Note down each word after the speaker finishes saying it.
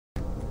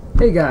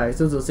Hey guys,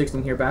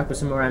 Zozo16 here, back with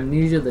some more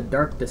Amnesia: The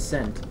Dark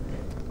Descent.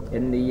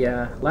 In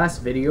the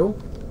last video,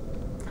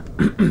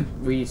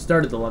 we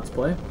started the Let's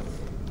Play,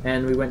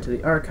 and we went to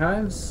the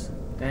archives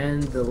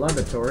and the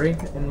laboratory,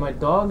 and my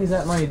dog is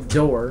at my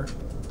door.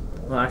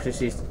 Well, actually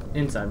she's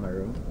inside my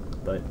room,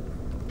 but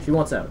she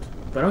wants out.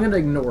 But I'm going to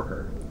ignore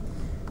her.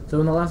 So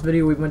in the last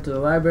video we went to the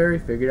library,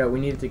 figured out we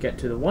needed to get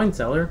to the wine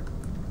cellar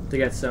to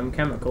get some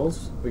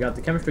chemicals. We got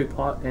the chemistry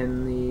pot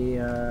in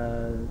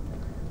the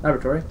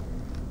laboratory.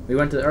 We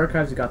went to the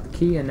archives, we got the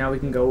key, and now we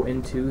can go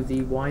into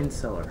the wine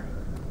cellar.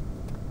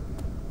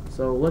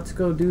 So let's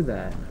go do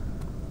that.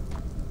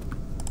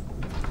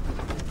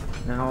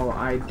 Now,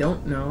 I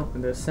don't know.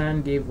 The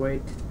sand gave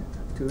way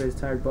to his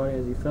tired body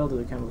as he fell to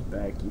the camel's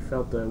back. He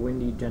felt the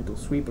windy, gentle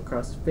sweep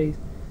across his face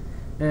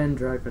and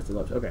dry across the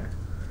lips. Okay.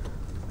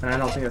 And I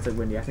don't think that said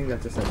windy. I think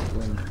that just said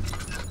wind.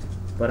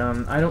 But,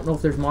 I don't know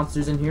if there's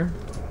monsters in here.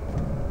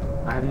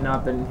 I have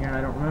not been in here and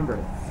I don't remember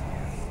it.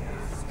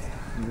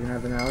 We're gonna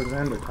have an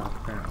Alexander talk,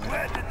 apparently.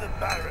 Where did the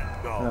Baron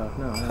go? Oh,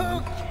 no.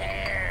 Who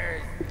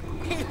cares?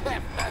 He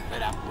left us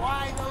enough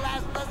wine to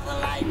last us a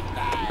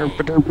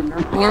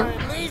lifetime. Or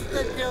at least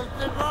until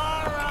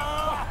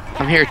tomorrow.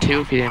 I'm here too,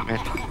 if you didn't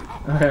mention.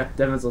 Okay,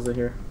 Devin's also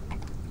here.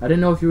 I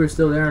didn't know if you were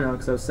still there or not,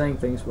 because I was saying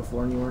things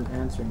before and you weren't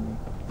answering me.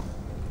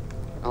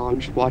 Oh,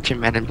 I'm just watching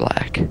Men in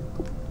Black.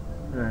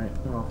 Alright,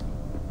 well.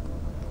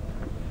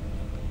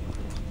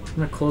 I'm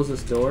gonna close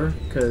this door,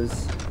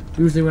 because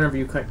usually whenever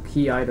you collect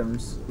key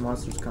items,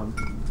 monsters come.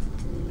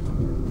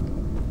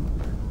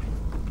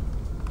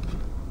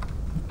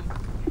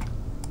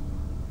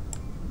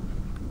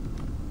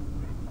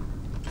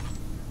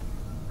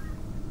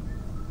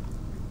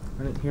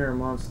 I didn't hear a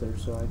monster,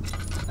 so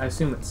I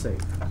assume it's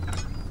safe.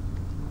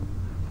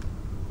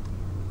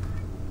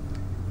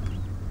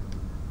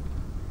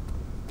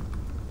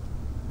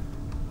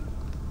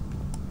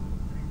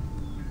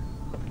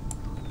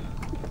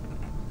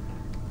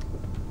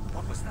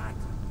 What was that?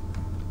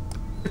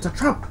 It's a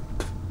trap!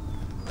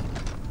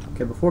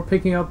 Okay, before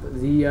picking up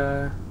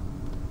the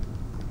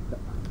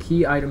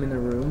key item in the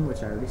room,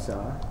 which I already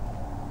saw,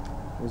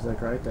 it was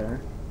like right there.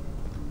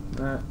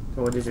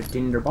 Oh, it is a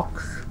tinder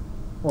box.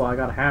 Oh, I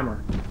got a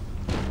hammer.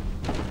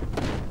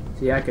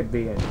 See, I could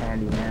be a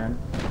handyman.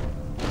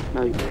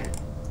 No, you can't.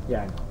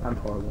 Yeah, I know. I'm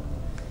horrible.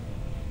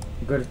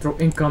 I'm going to throw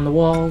ink on the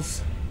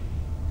walls.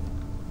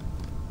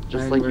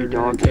 Just And like we're your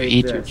gonna dog who take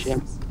eats your this.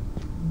 chips.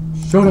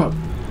 Shut up!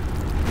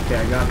 Okay,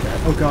 I got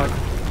that. Oh god.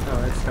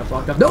 Oh, I just got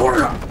blocked up. No!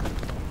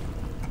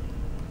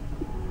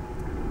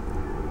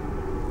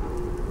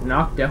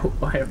 Knocked out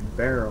by a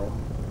barrel.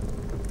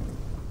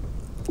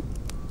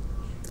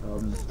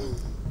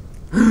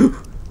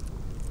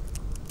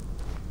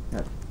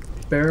 That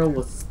barrel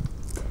was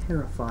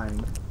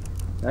terrifying.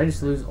 Did I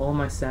just lose all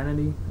my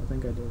sanity? I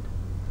think I did.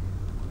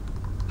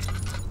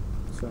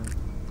 Sorry.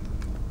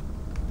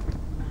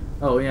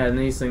 Oh yeah, and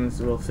these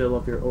things will fill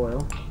up your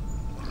oil.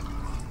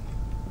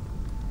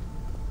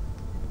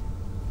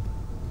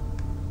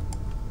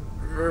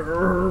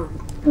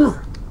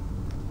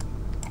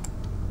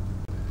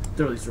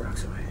 Throw these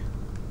rocks away.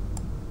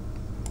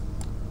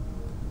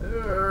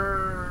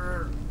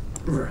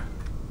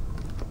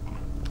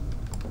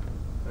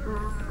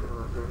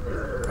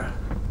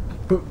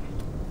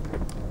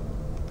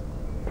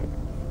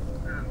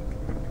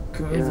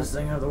 Can we move this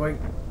thing out of the way?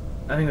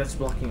 I think that's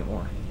blocking it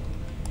more.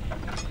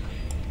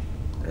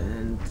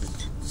 And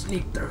just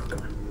sneak through. Come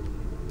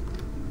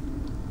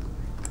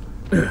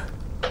on.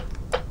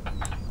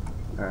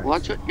 Alright.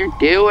 Watch what you're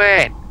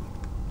doing!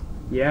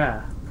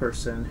 Yeah,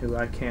 person who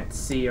I can't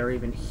see or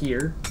even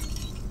hear.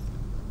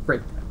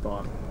 Break that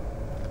bottle.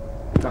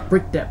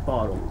 Break that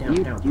bottle. Down, What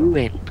are down. you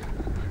doing?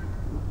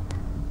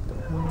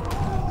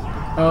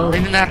 Oh,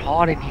 It's not that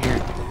hot in here.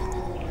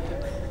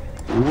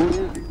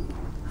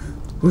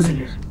 who's in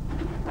here?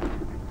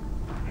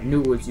 I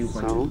knew it was you,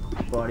 bunch So?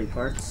 of body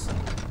parts.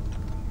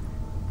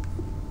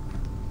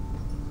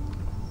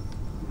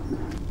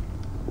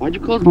 Why'd you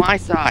close my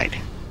side?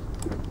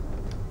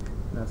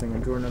 Nothing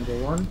in drawer number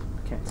 1.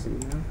 Can't see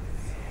now.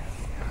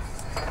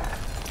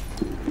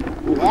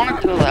 I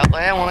want to go that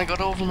way. I want to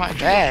go over my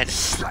bed.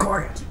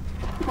 Quiet.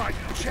 My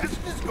chest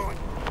is going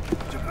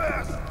to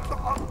burst.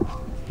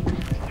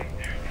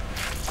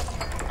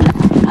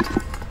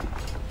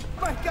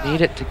 My God!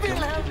 Need it to go.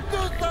 Wilhelm, do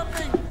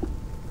something!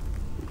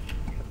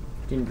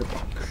 In the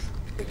box.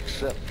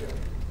 Except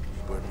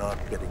we're not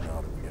getting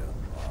out of here.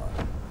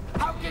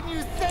 How can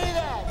you say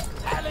that?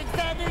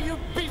 Alexander, you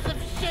piece of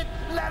shit!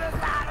 Let us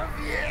out of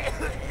here!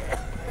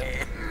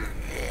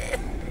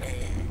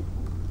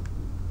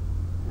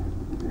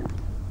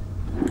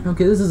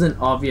 Okay, this isn't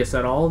obvious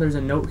at all. There's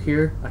a note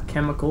here. A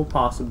chemical,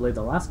 possibly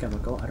the last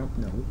chemical. I don't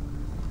know.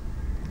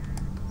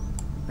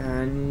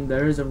 And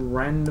there's a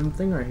random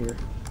thing right here.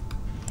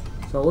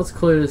 So let's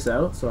clear this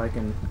out so I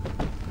can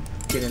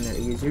get in there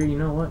easier. You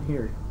know what?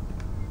 Here.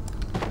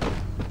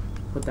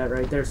 Put that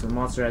right there so the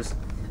monster has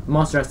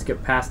to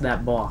get past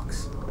that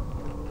box.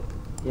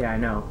 Yeah, I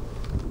know.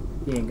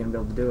 He ain't gonna be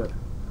able to do it.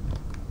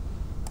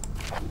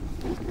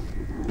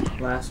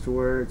 Last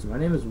words. My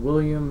name is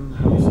William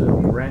House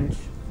of Wrench.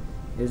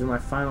 These are my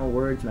final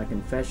words, my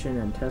confession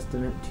and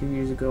testament. 2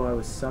 years ago I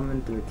was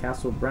summoned to the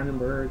Castle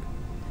Brandenburg.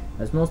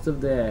 As most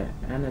of the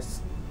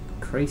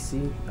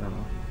aristocracy, I don't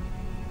know.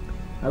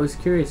 I was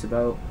curious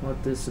about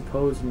what this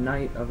supposed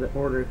knight of the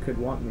order could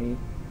want me,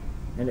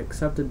 and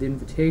accepted the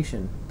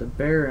invitation. The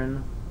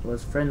Baron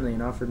was friendly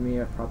and offered me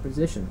a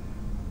proposition.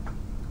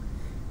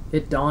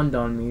 It dawned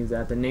on me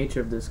that the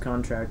nature of this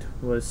contract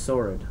was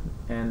sordid,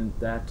 and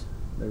that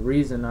the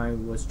reason I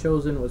was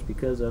chosen was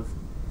because of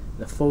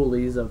the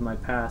follies of my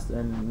past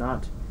and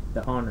not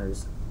the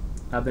honors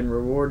I've been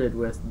rewarded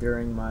with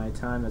during my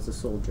time as a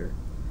soldier.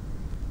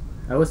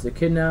 I was to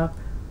kidnap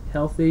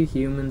healthy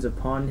humans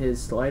upon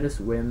his slightest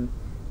whim,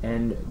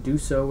 and do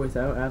so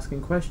without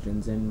asking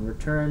questions. In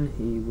return,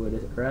 he would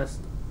attest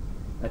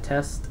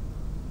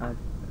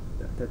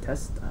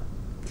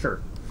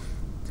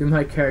to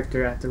my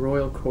character at the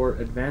royal court,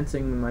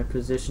 advancing my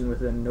position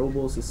within a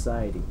noble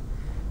society.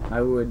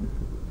 I would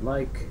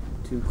like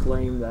to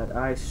claim that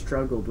I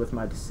struggled with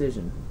my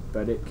decision,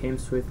 but it came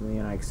swiftly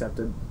and I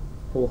accepted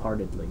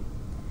wholeheartedly.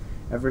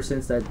 Ever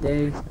since that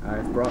day,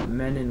 I've brought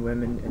men and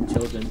women and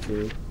children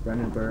to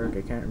Brandenburg.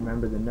 I can't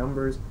remember the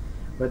numbers,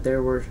 but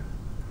there were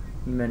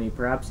many,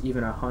 perhaps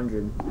even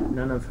 100,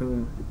 none of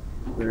whom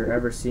were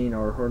ever seen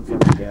or heard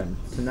from again.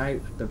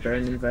 Tonight, the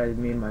Baron invited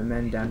me and my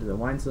men down to the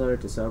wine cellar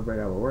to celebrate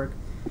our work.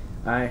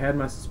 I had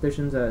my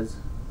suspicions as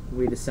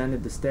we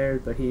descended the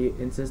stairs, but he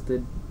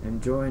insisted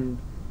and joined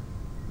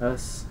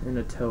us in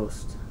a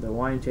toast. The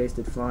wine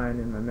tasted fine,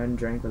 and my men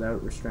drank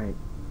without restraint.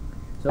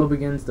 So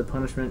begins the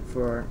punishment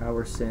for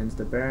our sins.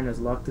 The Baron has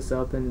locked us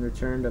up and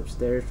returned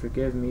upstairs.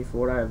 Forgive me for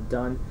what I have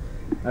done.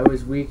 I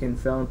was weak and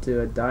fell into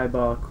his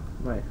diabolic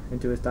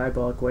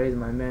ways.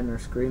 My men are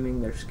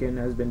screaming. Their skin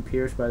has been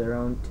pierced by their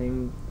own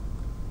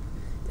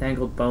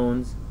tangled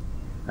bones.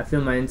 I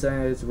feel my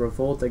insides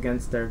revolt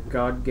against their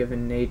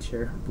God-given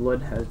nature.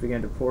 Blood has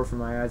begun to pour from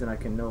my eyes, and I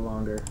can no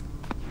longer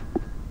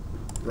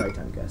write,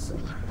 I'm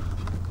guessing.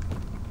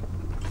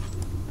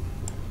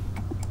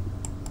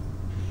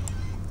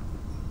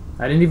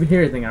 I didn't even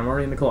hear anything. I'm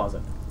already in the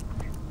closet.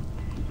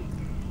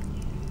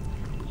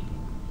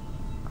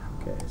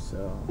 Okay,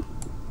 so...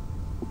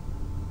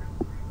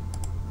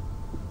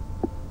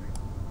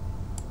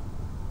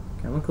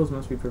 chemicals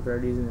must be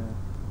prepared using an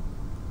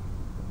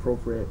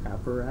appropriate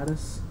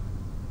apparatus.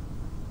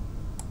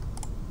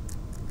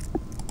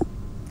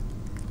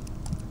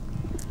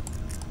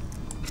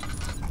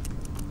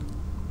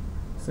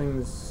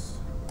 Things...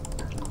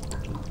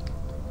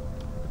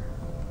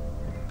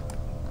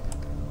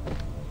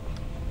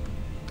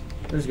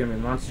 there's gonna be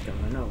a monster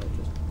coming, I know it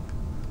just...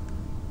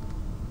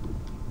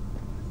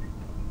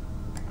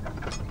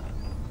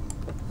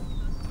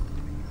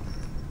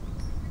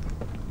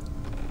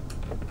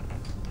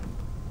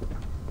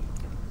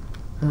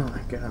 oh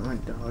my god, my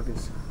dog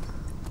is...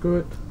 screw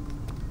it.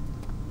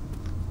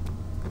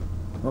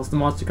 Unless the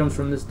monster comes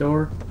from this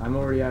door, I'm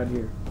already out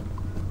here.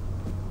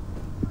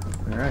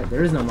 Alright,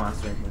 there is no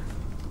monster in here.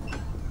 It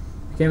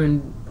became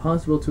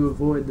impossible to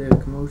avoid the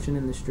commotion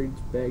in the streets,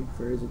 begged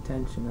for his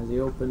attention. As he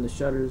opened the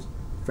shutters,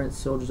 French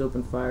soldiers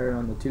opened fire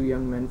on the two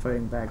young men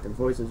fighting back. Their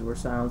voices were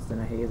silenced in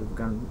a haze of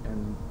gun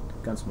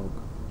smoke.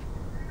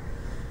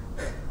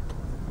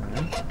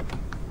 Alright.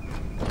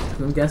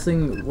 I'm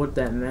guessing what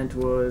that meant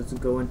was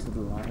go into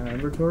the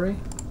laboratory.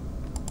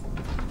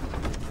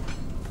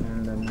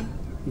 And then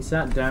he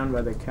sat down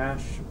by the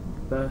cache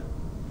and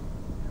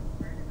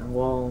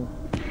wall,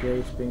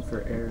 gasping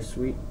for air.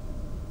 Sweet.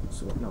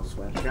 No,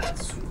 sweat. God,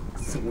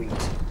 sweet.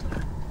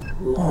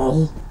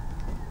 LOL.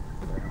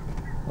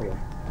 Okay.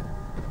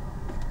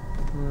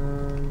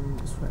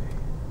 This way.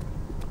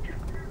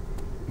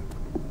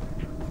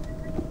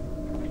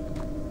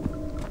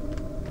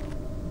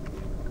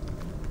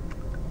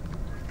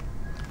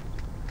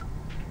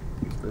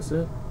 Is this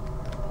it?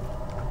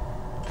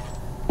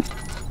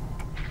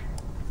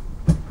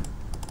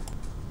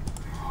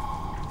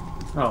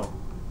 Oh,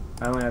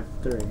 I only have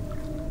 3.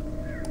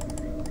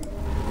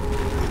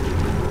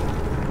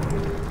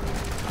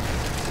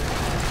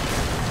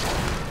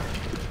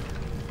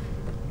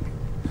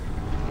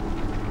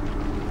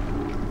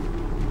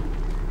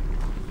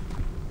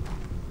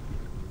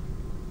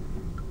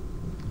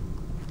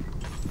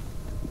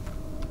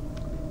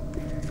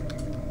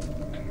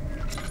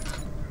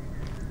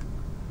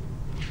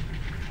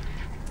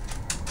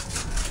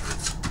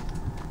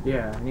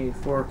 Yeah, I need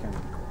 4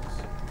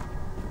 chemicals.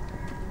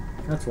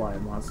 That's why a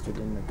monster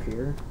didn't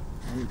appear.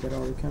 I didn't get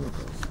all the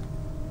chemicals.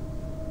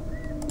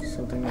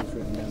 Something else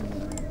written down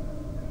there.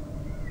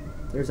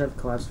 There's that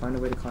collapse. Find a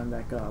way to climb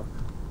back up.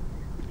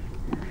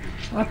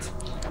 What?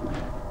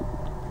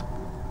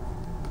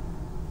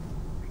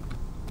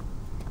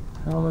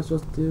 How am I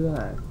supposed to do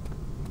that?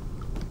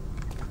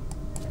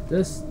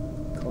 This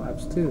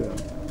collapsed too, though.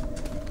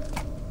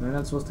 Am I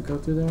not supposed to go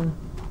through there?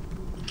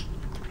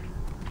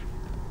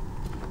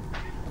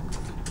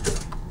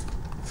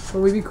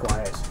 Will we be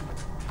quiet?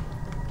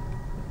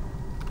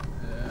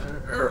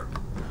 No,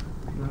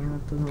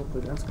 that doesn't look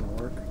like that's gonna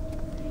work.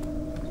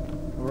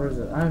 Or is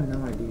it? I have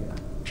no idea.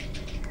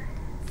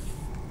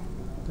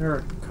 There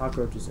are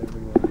cockroaches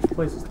everywhere. This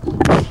place is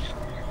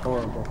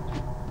horrible.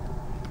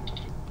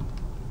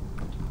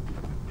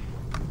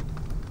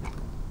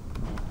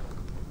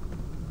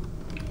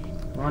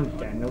 Come on,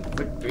 Daniel,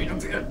 quit being a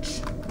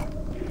bitch.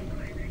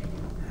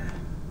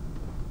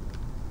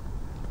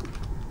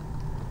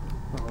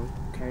 Oh,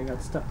 okay, I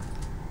got stuck.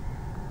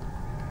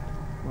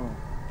 Oh.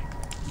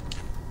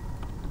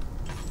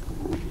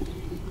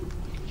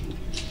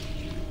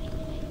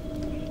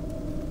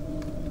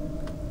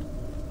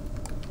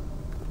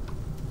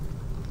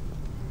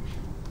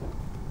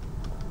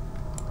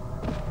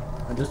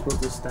 I just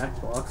want to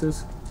stack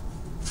boxes.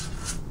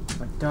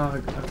 My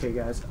dog. Okay,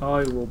 guys,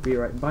 I will be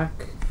right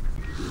back.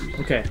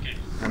 Okay,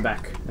 I'm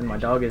back, and my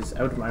dog is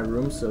out of my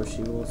room, so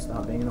she will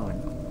stop being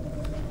annoying.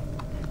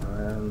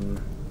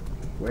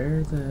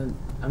 Where the?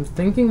 I'm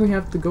thinking we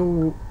have to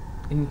go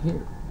in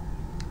here.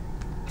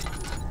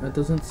 That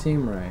doesn't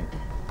seem right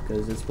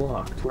because it's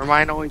blocked. Where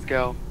mine always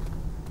go.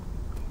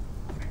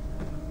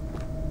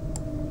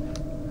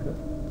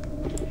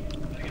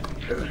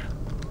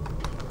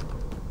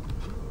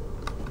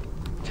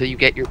 Till you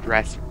get your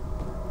dresser.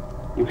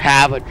 You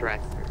have a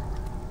dresser.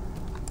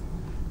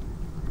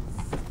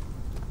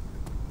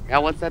 Yeah,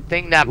 what's that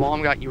thing that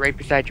mom got you right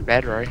beside your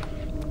bed, right?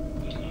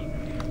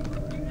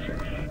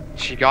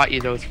 She got you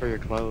those for your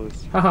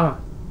clothes. Haha!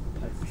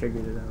 I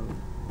figured it out.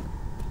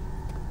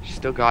 She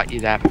still got you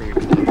that for your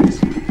clothes.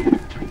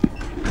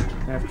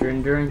 After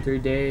enduring 3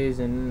 days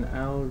in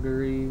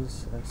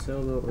Algiers, a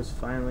sailboat was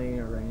finally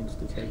arranged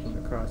to take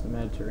him across the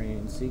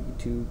Mediterranean Sea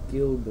to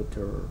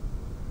Gibraltar.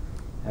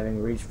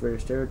 Having reached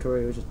British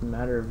territory, it was just a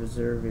matter of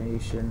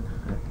reservation.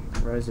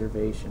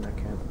 I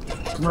can't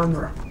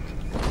remember.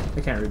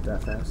 I can't read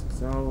that fast.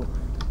 So,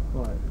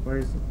 what? Where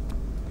is it?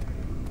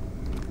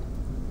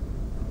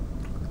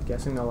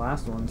 Guessing the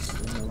last one's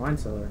in the wine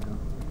cellar now.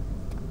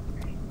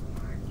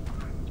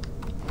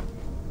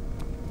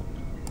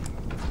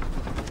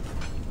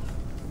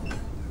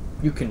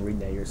 You can read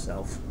that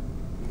yourself.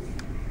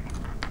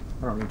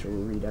 I don't need to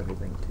read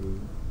everything to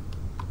you.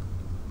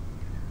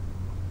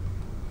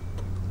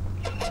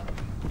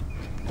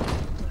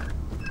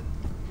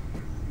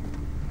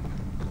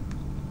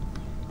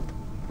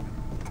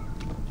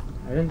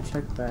 I didn't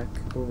check back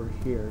over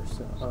here,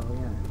 so... Oh,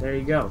 yeah. There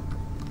you go.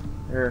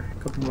 There are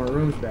a couple more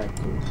rooms back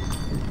here.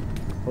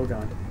 Oh,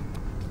 God.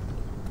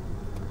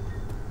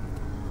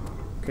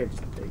 Okay, it's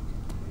big.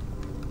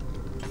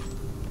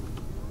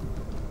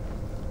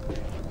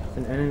 If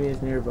an enemy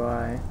is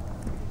nearby...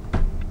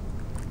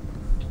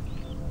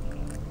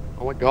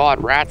 Oh my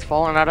god, rats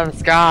falling out of the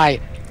sky!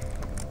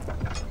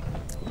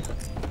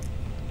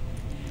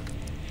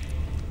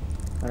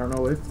 I don't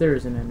know if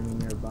there's an enemy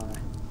nearby.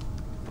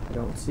 I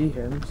don't see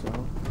him,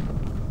 so...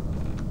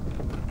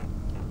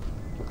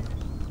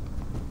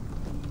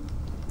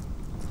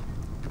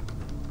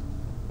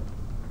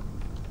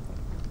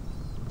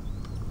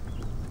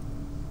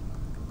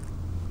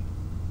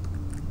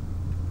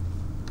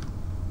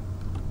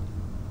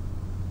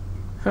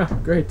 Huh,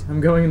 great.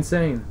 I'm going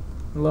insane.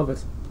 I love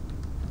it.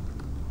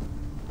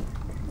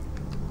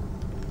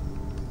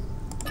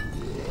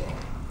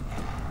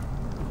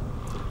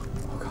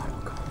 Oh god,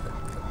 oh god, oh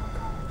god,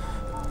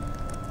 oh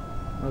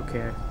god.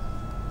 Okay.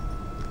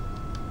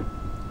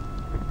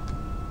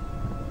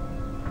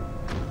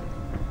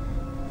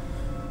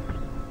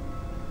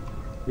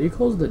 Did you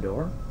close the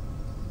door?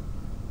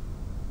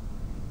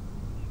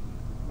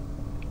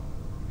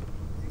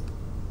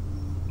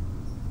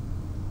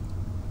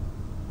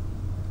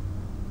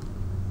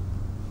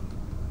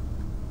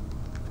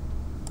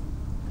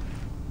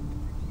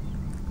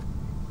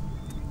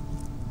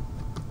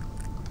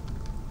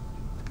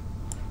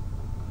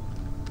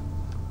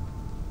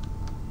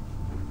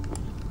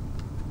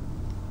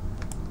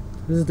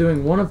 This is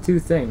doing one of two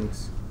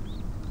things.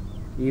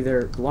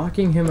 Either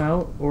blocking him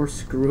out or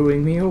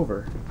screwing me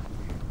over.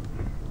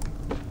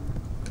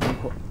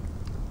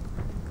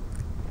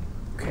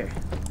 Okay.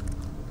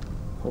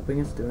 Hoping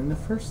it's doing the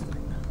first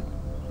thing.